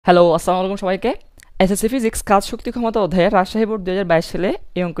Hello, আসসালামু আলাইকুম সবাইকে। এসএসসি ফিজিক্স কাজ শক্তি ক্ষমতা অধ্যায়ে রাজশাহী বোর্ড 2022 সালে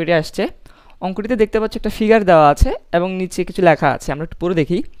এই অঙ্কটি আসছে। অঙ্কটিতে দেখতে পাচ্ছি একটা ফিগার দেওয়া আছে এবং নিচে কিছু লেখা আছে। আমরা একটু পড়ে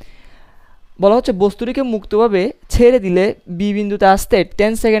দেখি। বলা হচ্ছে বস্তুটিকে মুক্তভাবে ছেড়ে দিলে বি বিন্দুতে আসতে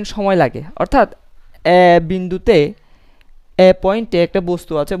 10 সেকেন্ড সময় লাগে। অর্থাৎ এ বিন্দুতে এ পয়েন্টে একটা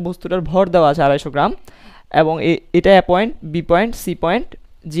বস্তু আছে, বস্তুটার ভর দেওয়া আছে 250 গ্রাম এবং এটা এ point, B point, C point,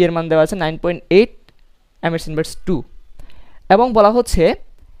 জি এর মান দেওয়া আছে 9.8 এমএস ইনভার্স 2 এবং বলা হচ্ছে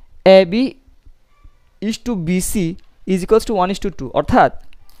A B is to BC is equals to 1:2। অর্থাৎ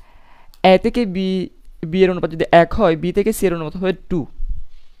এ থেকে বি এর অনুপাত যদি 1 হয়, বি থেকে সি এর অনুপাত হয় 2,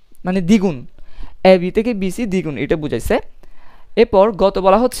 মানে দ্বিগুণ। এ বি থেকে বিসি দ্বিগুণ, এটা বুঝাইছে। এরপর গত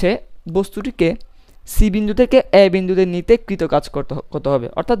বলা হচ্ছে বস্তুটিকে সি বিন্দু থেকে এ বিন্দুতে নিতে কৃত কাজ করতে হবে।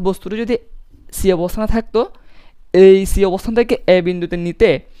 অর্থাৎ বস্তুটি যদি সি অবস্থানে থাকতো, এই সি অবস্থান থেকে এ বিন্দুতে নিতে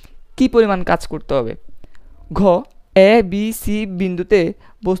কি পরিমাণ কাজ করতে হবে। ঘ, এ বি সি বিন্দুতে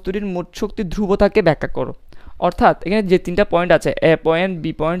বস্তুটির মোট শক্তি ধ্রুবতাকে ব্যাখ্যা করো। অর্থাৎ এখানে যে তিনটা পয়েন্ট আছে, এ point,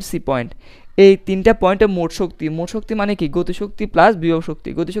 B point, C point, এই তিনটা পয়েন্টের মোট শক্তি মানে কি? গতিশক্তি প্লাস বিভব শক্তি,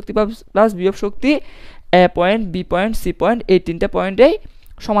 গতিশক্তি প্লাস বিভব শক্তি এ point, B point, C point, এই তিনটা পয়েন্টেই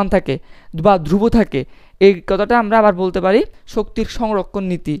সমান থাকে বা ধ্রুব থাকে। এই কথাটা আমরা আবার বলতে পারি শক্তির সংরক্ষণ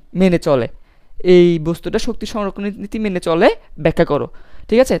নীতি মেনে চলে। এই বস্তুটা শক্তি সংরক্ষণ নীতি মেনে চলে, ব্যাখ্যা করো।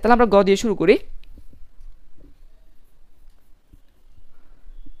 ঠিক আছে, তাহলে আমরা গ দিয়ে শুরু করি।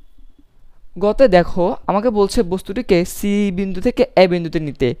 গতে দেখো আমাকে বলছে বস্তুটিকে সি বিন্দু থেকে এ বিন্দুতে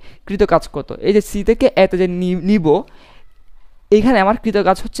নিতে কৃত কাজ কত। এই যে সি থেকে এতে যে নিব, এইখানে আমার কৃত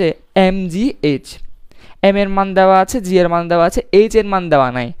কাজ হচ্ছে এম জি এইচ। এম এর মান দেওয়া আছে, জি এর মান দেওয়া আছে, এইচ এর মান দেওয়া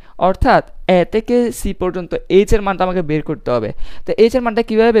নাই। অর্থাৎ এ থেকে সি পর্যন্ত এইচ এর মানটা আমাকে বের করতে হবে। তো এইচ এর মানটা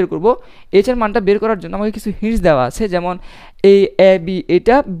কীভাবে বের করব? এইচ এর মানটা বের করার জন্য আমাকে কিছু হিন্টস দেওয়া আছে, যেমন এই এ বি,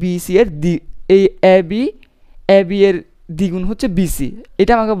 এটা বি সি এর এই এ বি এর দ্বিগুণ হচ্ছে বিসি,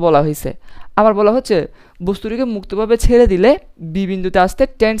 এটা আমাকে বলা হয়েছে। আবার বলা হচ্ছে বস্তুটিকে মুক্তভাবে ছেড়ে দিলে বি বিন্দুতে আসতে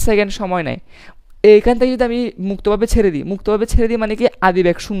 10 সেকেন্ড সময় নেয়। এইখান থেকে যদি আমি মুক্তভাবে ছেড়ে দিই মানে কি?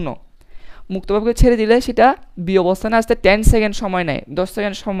 আদিবেগ শূন্য। মুক্তভাবে ছেড়ে দিলে সেটা বি অবস্থানে আসতে 10 সেকেন্ড সময় নেয়, 10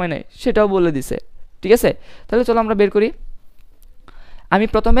 সেকেন্ড সময় নেয়, সেটাও বলে দিছে। ঠিক আছে, তাহলে চলো আমরা বের করি। আমি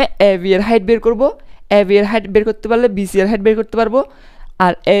প্রথমে এ বি এর হাইট বের করব। এ বি এর হাইট বের করতে পারলে বিসি এর হাইট বের করতে পারবো।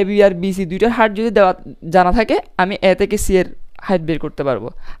 আর এ বি আর বিসি দুইটার হাইট যদি জানা থাকে, আমি এ থেকে সি এর হাইট বের করতে পারবো।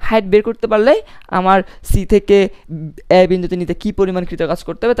 হাইট বের করতে পারলেই আমার সি থেকে এ বিন্দুতে নিতে কী পরিমাণ কৃত কাজ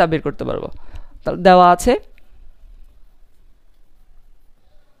করতে হবে তা বের করতে পারবো। তাহলে দেওয়া আছে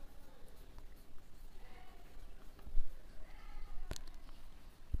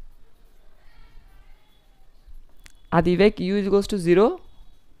আদিবেগ you is equals to 0,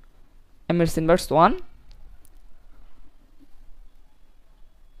 M এর ইনভার্স 1।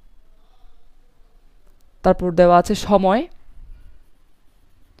 তারপর দেওয়া আছে সময়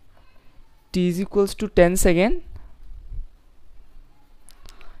t is equals to 10 second.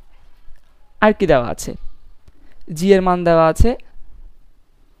 আর কি দেওয়া আছে? জি এর মান দেওয়া আছে,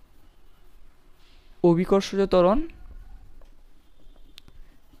 অভিকর্ষজ ত্বরণ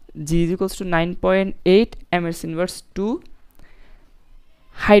জি ইজ ইকুয়ালস টু 9.8 এম এর ইনভার্স 2।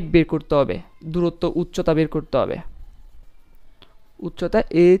 হাইট বের করতে হবে, দূরত্ব, উচ্চতা বের করতে হবে। উচ্চতা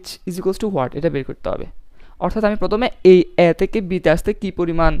H is equals to what, এটা বের করতে হবে। অর্থাৎ আমি প্রথমে এই এ থেকে বিতে আসতে কী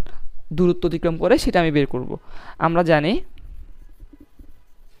পরিমাণ দূরত্ব অতিক্রম করে সেটা আমি বের করব। আমরা জানি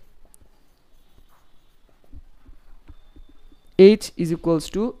H is equals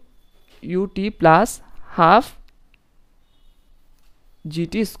to UT plus half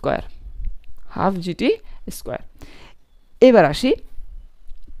GT square, half GT square. এবার আসি,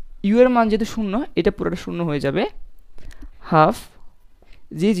 ইউ এর মান যেহেতু শূন্য, এটা পুরোটা শূন্য হয়ে যাবে। হাফ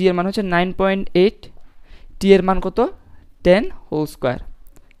জি এর মান হচ্ছে 9.8, টি এর মান কত? 10 হোল স্কোয়ার।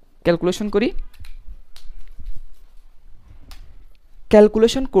 ক্যালকুলেশন করি।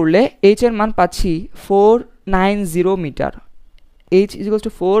 ক্যালকুলেশন করলে এইচ এর মান পাচ্ছি 490 metre. H is equals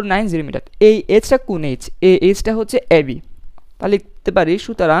to 490 metre. এই এইচটা কোন এইচ? এই এইচটা হচ্ছে এ বি। তাহলে লিখতে পারি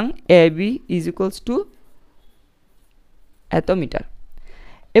সুতরাং A B is equals to এত মিটার।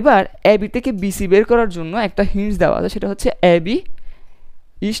 এবার এ বি থেকে বিসি বের করার জন্য একটা হিন্টস দেওয়া আছে, সেটা হচ্ছে A B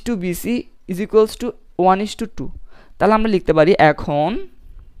is to BC is equals to 1:2। তাহলে আমরা লিখতে পারি এখন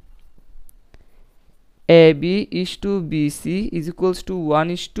A B is to BC is equals to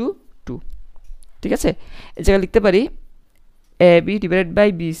 1:2। ঠিক আছে, এই জায়গায় লিখতে পারি A B divided by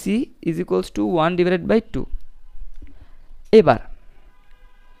BC is equals to 1/2। এবার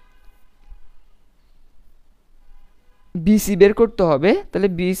বিসি বের করতে হবে, তাহলে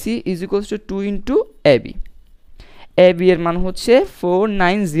BC is equals to 2 into A B. A B এর মান হচ্ছে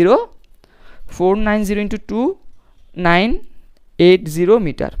 490 ইন্টু 2, 9 980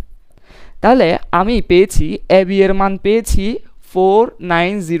 মিটার। তাহলে আমি পেয়েছি এ বি এর মান পেয়েছি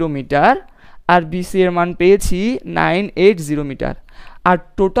 490 মিটার, আর বিসি এর মান পেয়েছি 980 মিটার। আর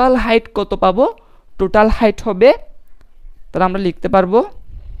টোটাল হাইট কত পাবো? টোটাল হাইট হবে, তাহলে আমরা লিখতে পারবো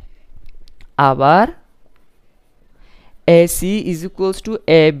আবার AC is equals to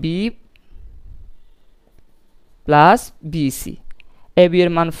AB plus BC। AB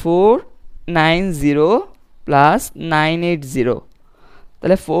এর মান 490 প্লাস 980,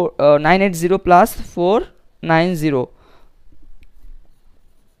 তাহলে 980 প্লাস 490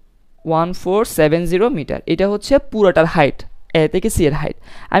 1470 মিটার। এটা হচ্ছে পুরোটার হাইট, এ থেকে সি এর হাইট।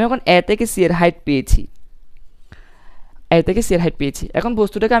 আমি এখন এ থেকে সি এর হাইট পেয়েছি, এ থেকে সি এর হাইট পেয়েছি। এখন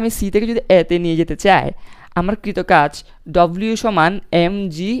বস্তুটাকে আমি সি থেকে যদি এতে নিয়ে যেতে চাই, আমার কৃত কাজ ডব্লিউ সমান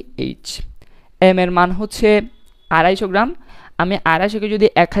mgh। এম এর মান হচ্ছে 250 গ্রাম। আমি 250কে যদি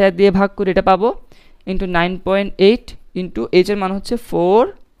 1000 দিয়ে ভাগ করি এটা পাবো, ইন্টু 9.8 ইন্টু এইচ এর মান হচ্ছে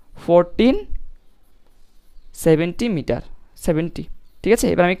 1470 মিটার, 70। ঠিক আছে,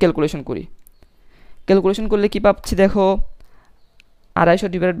 এবার আমি ক্যালকুলেশন করি। ক্যালকুলেশন করলে কি পাচ্ছি দেখো, 250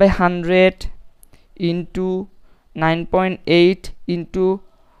 ডিভাইডেড বাই 100 ইন্টু 9.8 ইন্টু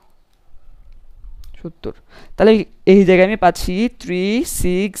 70, তাহলে এই জায়গায় আমি পাচ্ছি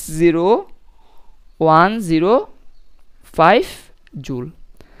 360,105 জুল।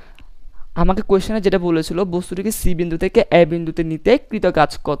 আমাকে কোয়েশ্চেনে যেটা বলেছিল বস্তুটিকে সি বিন্দু থেকে এ বিন্দুতে নিতে কৃত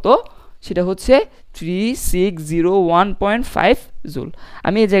কাজ কত, সেটা হচ্ছে 3601.5 জুল।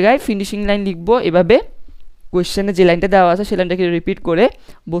 আমি এই জায়গায় ফিনিশিং লাইন লিখবো এভাবে, কোয়েশ্চেনে যে লাইনটা দেওয়া আছে সেই লাইনটাকে রিপিট করে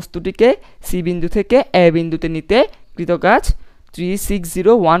বস্তুটিকে সি বিন্দু থেকে এ বিন্দুতে নিতে কৃত কাজ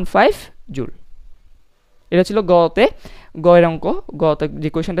 36015 জুল। এটা ছিল গতে, গয়ের অঙ্ক, গতে যে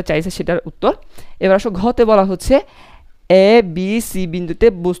কোয়েশ্চেনটা চাইছে সেটার উত্তর। এবার আসো ঘতে বলা হচ্ছে এ বি সি বিন্দুতে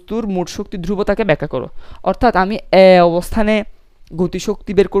বস্তুর মোট শক্তি ধ্রুবতাকে ব্যাখ্যা করো। অর্থাৎ আমি এ অবস্থানে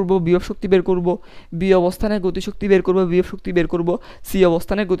গতিশক্তি বের করব, বিভব শক্তি বের করব, বি অবস্থানে গতিশক্তি বের করব, বিভব শক্তি বের করব, সি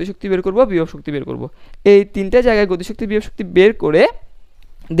অবস্থানে গতিশক্তি বের করব, বিভব শক্তি বের করব। এই তিনটে জায়গায় গতিশক্তি বিভব শক্তি বের করে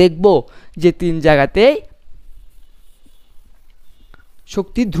দেখব যে তিন জায়গাতেই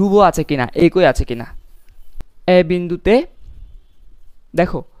শক্তি ধ্রুব আছে কিনা, একই আছে কিনা। এ বিন্দুতে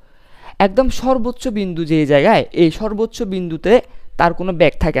দেখো একদম সর্বোচ্চ বিন্দু যে জায়গায়, এই সর্বোচ্চ বিন্দুতে তার কোনো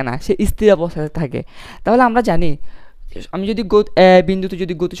ব্যাগ থাকে না, সে স্থির অবস্থায় থাকে। তাহলে আমরা জানি আমি যদি বিন্দুতে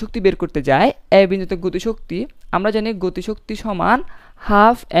যদি গতিশক্তি বের করতে যাই, এ বিন্দুতে গতিশক্তি আমরা জানি গতিশক্তি সমান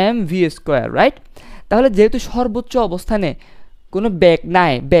 12 mv², রাইট? তাহলে যেহেতু সর্বোচ্চ অবস্থানে কোনো ব্যাগ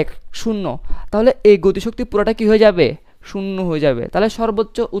নাই, ব্যাগ শূন্য, তাহলে এই গতিশক্তি পুরোটা কি হয়ে যাবে? শূন্য হয়ে যাবে। তাহলে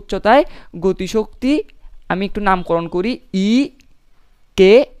সর্বোচ্চ উচ্চতায় গতিশক্তি আমি একটু নামকরণ করি ই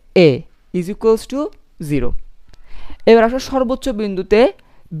কে এ ইজ ইকুয়ালস টু 0। এবার আসলে সর্বোচ্চ বিন্দুতে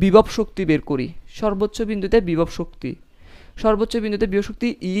বিভব শক্তি বের করি। সর্বোচ্চ বিন্দুতে বিভব শক্তি, সর্বোচ্চ বিন্দুতে বিভব শক্তি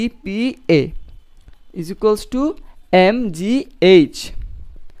E P A is equals to M G H.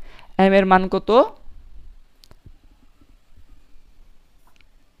 M এর মান কত?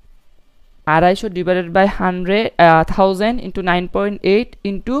 250 ডিভাইডেড বাই 1000 ইন্টু 9.8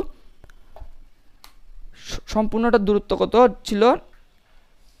 ইন্টু সম্পূর্ণটা দূরত্ব কত ছিল?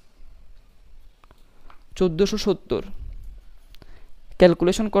 1470।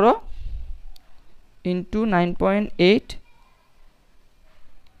 ক্যালকুলেশন করো, ইন্টু 9.8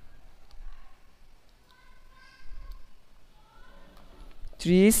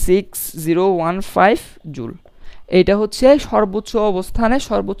 36015 জুল। এইটা হচ্ছে সর্বোচ্চ অবস্থানে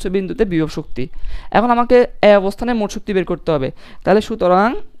সর্বোচ্চ বিন্দুতে বিভব শক্তি। এখন আমাকে এ অবস্থানে মোট শক্তি বের করতে হবে। তাহলে সুতরাং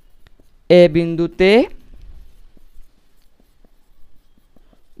এ বিন্দুতে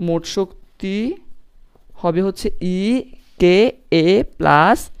মোট শক্তি হবে হচ্ছে ই কে এ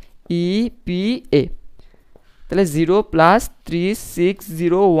প্লাস ই পি এ, তাহলে 0 প্লাস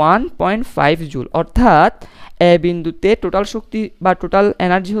 3601.5 জুল। অর্থাৎ এ বিন্দুতে টোটাল শক্তি বা টোটাল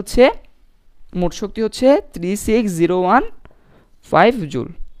এনার্জি হচ্ছে, মোট শক্তি হচ্ছে 36015 জুল।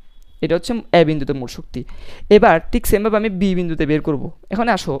 এটা হচ্ছে এ বিন্দুতে মোট শক্তি। এবার ঠিক সেমভাবে আমি বি বিন্দুতে বের করব। এখন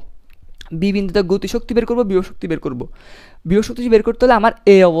আসো বি বিন্দুতে গতিশক্তি বের করব, বিভব শক্তি বের করব। বিভব শক্তি বের করতে হলে আমার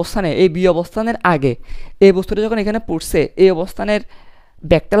এই অবস্থানে, এই বি অবস্থানের আগে এই বস্তুটা যখন এখানে পড়ছে, এই অবস্থানের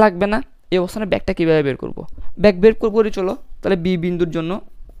ব্যাগটা লাগবে না? এই অবস্থানের ব্যাগটা কীভাবে বের করব? ব্যাগ বের করবো চলো। তাহলে বি বিন্দুর জন্য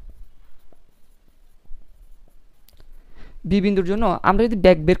আমরা যদি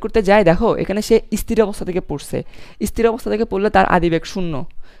ব্যাগ বের করতে যাই, দেখো এখানে সে স্থির অবস্থা থেকে পড়ছে। স্থির অবস্থা থেকে পড়লে তার আদি ব্যাগ 0,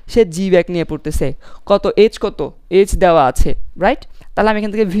 সে জি ব্যাগ নিয়ে পড়তেছে। কত এইচ? কত এইচ দেওয়া আছে, রাইট? তাহলে আমি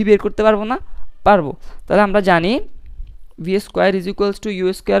এখান থেকে ভি বের করতে পারবো না? পারবো। তাহলে আমরা জানি V square is equals to you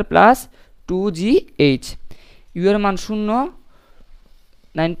square plus 2gh। You এর মান 0,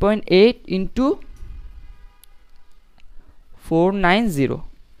 9.8 ইন্টু 490।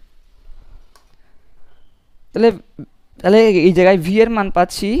 তাহলে তাহলে এই জায়গায় ভি এর মান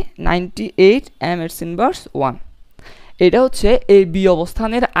পাচ্ছি 98 m এর ইনভার্স 1। এটা হচ্ছে এই বি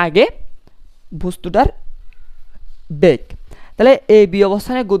অবস্থানের আগে বস্তুটার বেগ। তাহলে এই বি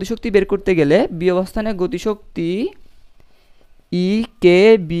অবস্থানের গতিশক্তি বের করতে গেলে বি অবস্থানের গতিশক্তি ই K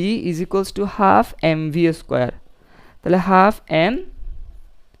B is equals to half M V square. তাহলে half M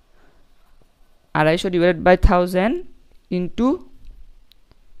 250 divided by 1000 into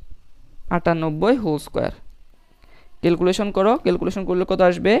 98 whole square. Calculation করো, ক্যালকুলেশন করলে কত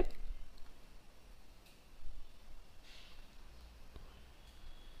আসবে?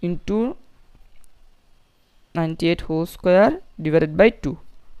 Into 98 whole square divided by 2,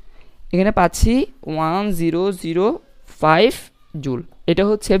 এখানে পাচ্ছি 1005 জুল। এটা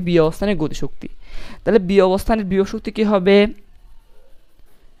হচ্ছে বি অবস্থানের গতিশক্তি। তাহলে বি অবস্থানের বিভব শক্তি কী হবে?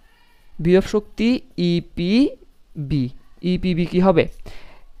 বিভব শক্তি ইপিবি। ইপিবি কী হবে?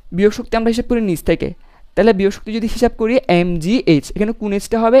 বিভব শক্তি আমরা হিসাব করি নিচ থেকে। তাহলে বিভব শক্তি যদি হিসাব করি mgh, এখানে কোন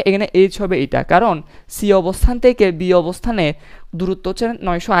এইচটা হবে? এখানে এইচ হবে এটা, কারণ সি অবস্থান থেকে বি অবস্থানে দূরত্ব হচ্ছে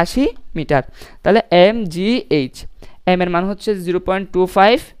 980 মিটার। তাহলে mgh, এম এর মান হচ্ছে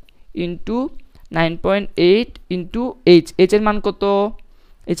 0.25 ইন্টু 9.8 ইন্টু এইচ। এইচ এর মান কত?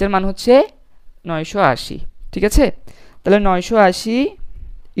 এইচ এর মান হচ্ছে 980, ঠিক আছে? তাহলে 980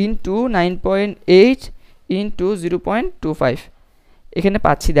 ইন্টু 9.8 ইন্টু 0.25, এখানে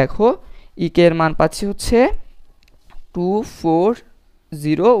পাচ্ছি দেখো ইকে এর মান পাচ্ছি হচ্ছে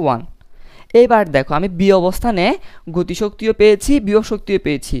 2401। এইবার দেখো আমি বি অবস্থানে গতিশক্তিও পেয়েছি, বিভব শক্তিও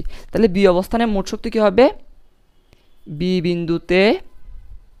পেয়েছি। তাহলে বি অবস্থানে মোট শক্তি কী হবে? বি বিন্দুতে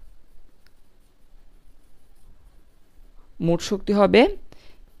মোট শক্তি হবে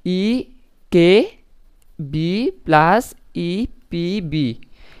ই K B plus E P B.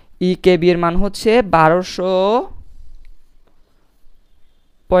 ই কে বি এর মান হচ্ছে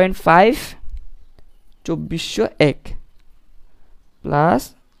 1200.5 2401 প্লাস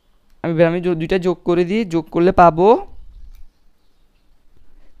আমি দুইটা যোগ করে দিই, যোগ করলে পাবো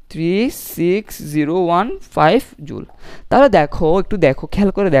 36015 জুল। তাহলে দেখো, একটু দেখো,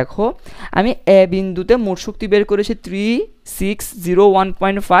 খেয়াল করে দেখো, আমি এ বিন্দুতে মোট শক্তি বের করেছি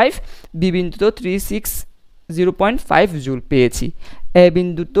 3601.5, বি বিন্দুতেও 360.5 জুল পেয়েছি। এ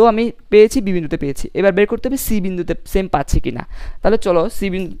বিন্দুতেও আমি পেয়েছি, বি বিন্দুতে পেয়েছি। এবার বের করতে হবে সি বিন্দুতে সেম পাচ্ছি কিনা। তাহলে চলো সি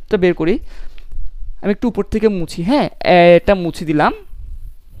বিন্দুটা বের করি। আমি একটু উপর থেকে মুছি, হ্যাঁ, এটা মুছে দিলাম,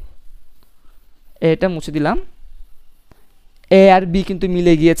 এটা মুছে দিলাম। এ আর বি কিন্তু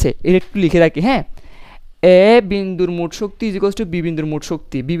মিলে গিয়েছে, এটা একটু লিখে রাখি, হ্যাঁ। এ বিন্দুর মোট শক্তি ইজ ইকুয়ালস টু বি বিন্দুর মোট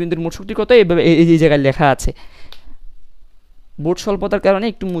শক্তি। বি বিন্দুর মোট শক্তি কত? এইভাবে এই জায়গায় লেখা আছে, বোর্ড স্বল্পতার কারণে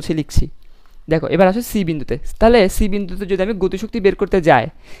একটু মুছে লিখছি। দেখো এবার আসো সি বিন্দুতে। তাহলে সি বিন্দুতে যদি আমি গতিশক্তি বের করতে যাই,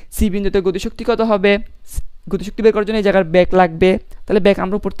 সি বিন্দুতে গতিশক্তি কত হবে? গতিশক্তি বের করার জন্য এই জায়গার ব্যাক লাগবে। তাহলে ব্যাক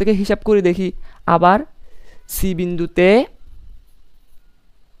আমরা উপর থেকে হিসাব করে দেখি। আবার সি বিন্দুতে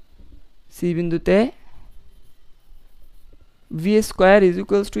V square is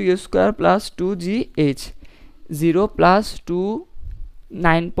equals to you square plus 2gh, 0 plus 2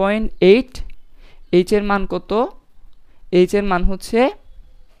 9.8। H এর মান কত? এইচ এর মান হচ্ছে,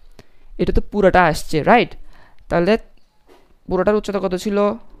 এটা তো পুরোটা আসছে, রাইট? তাহলে পুরোটার উচ্চতা কত ছিল?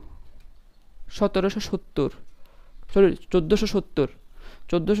 1470, sorry 1470।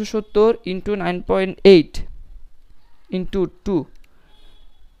 1470 into 9.8 into 2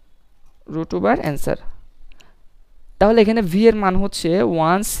 root over answer. তাহলে এখানে ভি এর মান হচ্ছে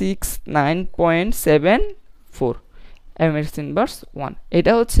 169.74 এম এর ইনভার্স 1।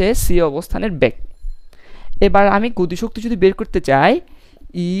 এটা হচ্ছে সি অবস্থানের বেগ। এবার আমি গতিশক্তি যদি বের করতে চাই,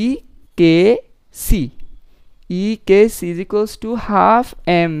 ই K C is equals to half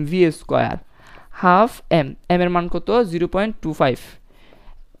M V square. Half M, M এর মান কত? 0.25।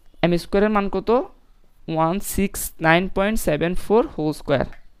 এম স্কোয়ারের মান কত? 169.74 হোল স্কোয়ার।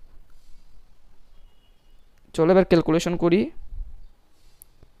 চলো এবার ক্যালকুলেশন করি।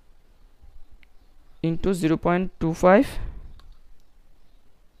 Into 0.25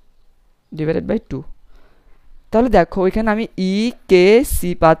 divided by 2। তাহলে দেখো এখানে আমি ই কে সি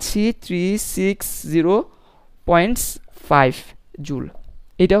পাচ্ছি 360.5 জুল।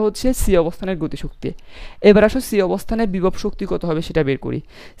 এটা হচ্ছে সি অবস্থানের গতিশক্তি। এবার আসো সি অবস্থানের বিভব শক্তি কত হবে সেটা বের করি।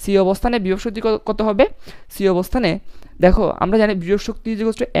 সি অবস্থানে বিভব শক্তি কত হবে? সি অবস্থানে দেখো আমরা জানি বিভব শক্তি is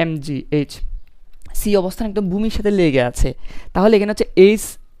equals to mgh। C অবস্থান একদম ভূমির সাথে লেগে আছে, তাহলে এখানে হচ্ছে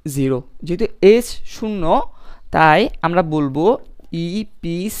h0। যেহেতু h শূন্য, তাই আমরা বলবো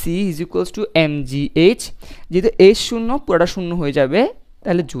EPC is equals to mgh। যেহেতু h শূন্য, পুরোটা শূন্য হয়ে যাবে,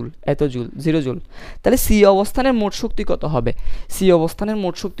 তাহলে জুল, এত জুল, 0 জুল। তাহলে সি অবস্থানের মোট শক্তি কত হবে? সি অবস্থানের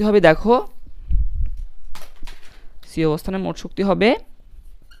মোট শক্তি হবে, দেখো সি অবস্থানে মোট শক্তি হবে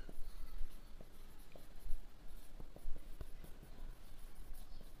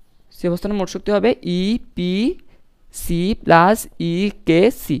সি অবস্থানে মোট শক্তি হবে E P C plus E K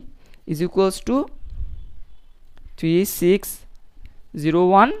C is equals to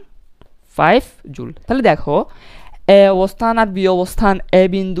 36015 joule. তাহলে দেখো এ অবস্থান আর বি অবস্থান, এ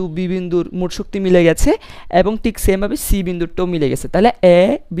বিন্দু বি বিন্দুর মোট শক্তি মিলে গেছে এবং ঠিক সেমভাবে সি বিন্দুরটাও মিলে গেছে। তাহলে এ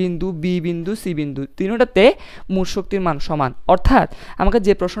বিন্দু বি বিন্দু সি বিন্দু তিনটাতে মোট শক্তির মান সমান। অর্থাৎ আমাকে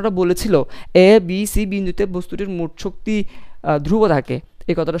যে প্রশ্নটা বলেছিল এ বি সি বিন্দুতে বস্তুটির মোট শক্তি ধ্রুব থাকে,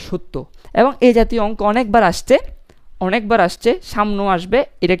 এই কথাটা সত্য। এবং এই জাতীয় অঙ্ক অনেকবার আসছে, সামনেও আসবে।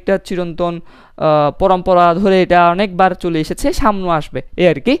 এটা একটা চিরন্তন পরম্পরা ধরে এটা অনেকবার চলে এসেছে, সামনেও আসবে, এই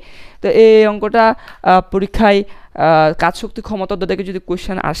আর কি। তো এই অঙ্কটা পরীক্ষায় কাজ শক্তি ক্ষমতা থেকে যদি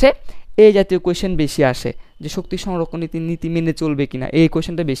কোয়েশ্চেন আসে, এই জাতীয় কোয়েশ্চেন বেশি আসে, যে শক্তি সংরক্ষণ নীতি মেনে চলবে কিনা, এই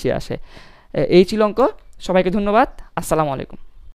কোয়েশ্চেনটা বেশি আসে। এই ছিল অঙ্ক। সবাইকে ধন্যবাদ। আসসালামু আলাইকুম।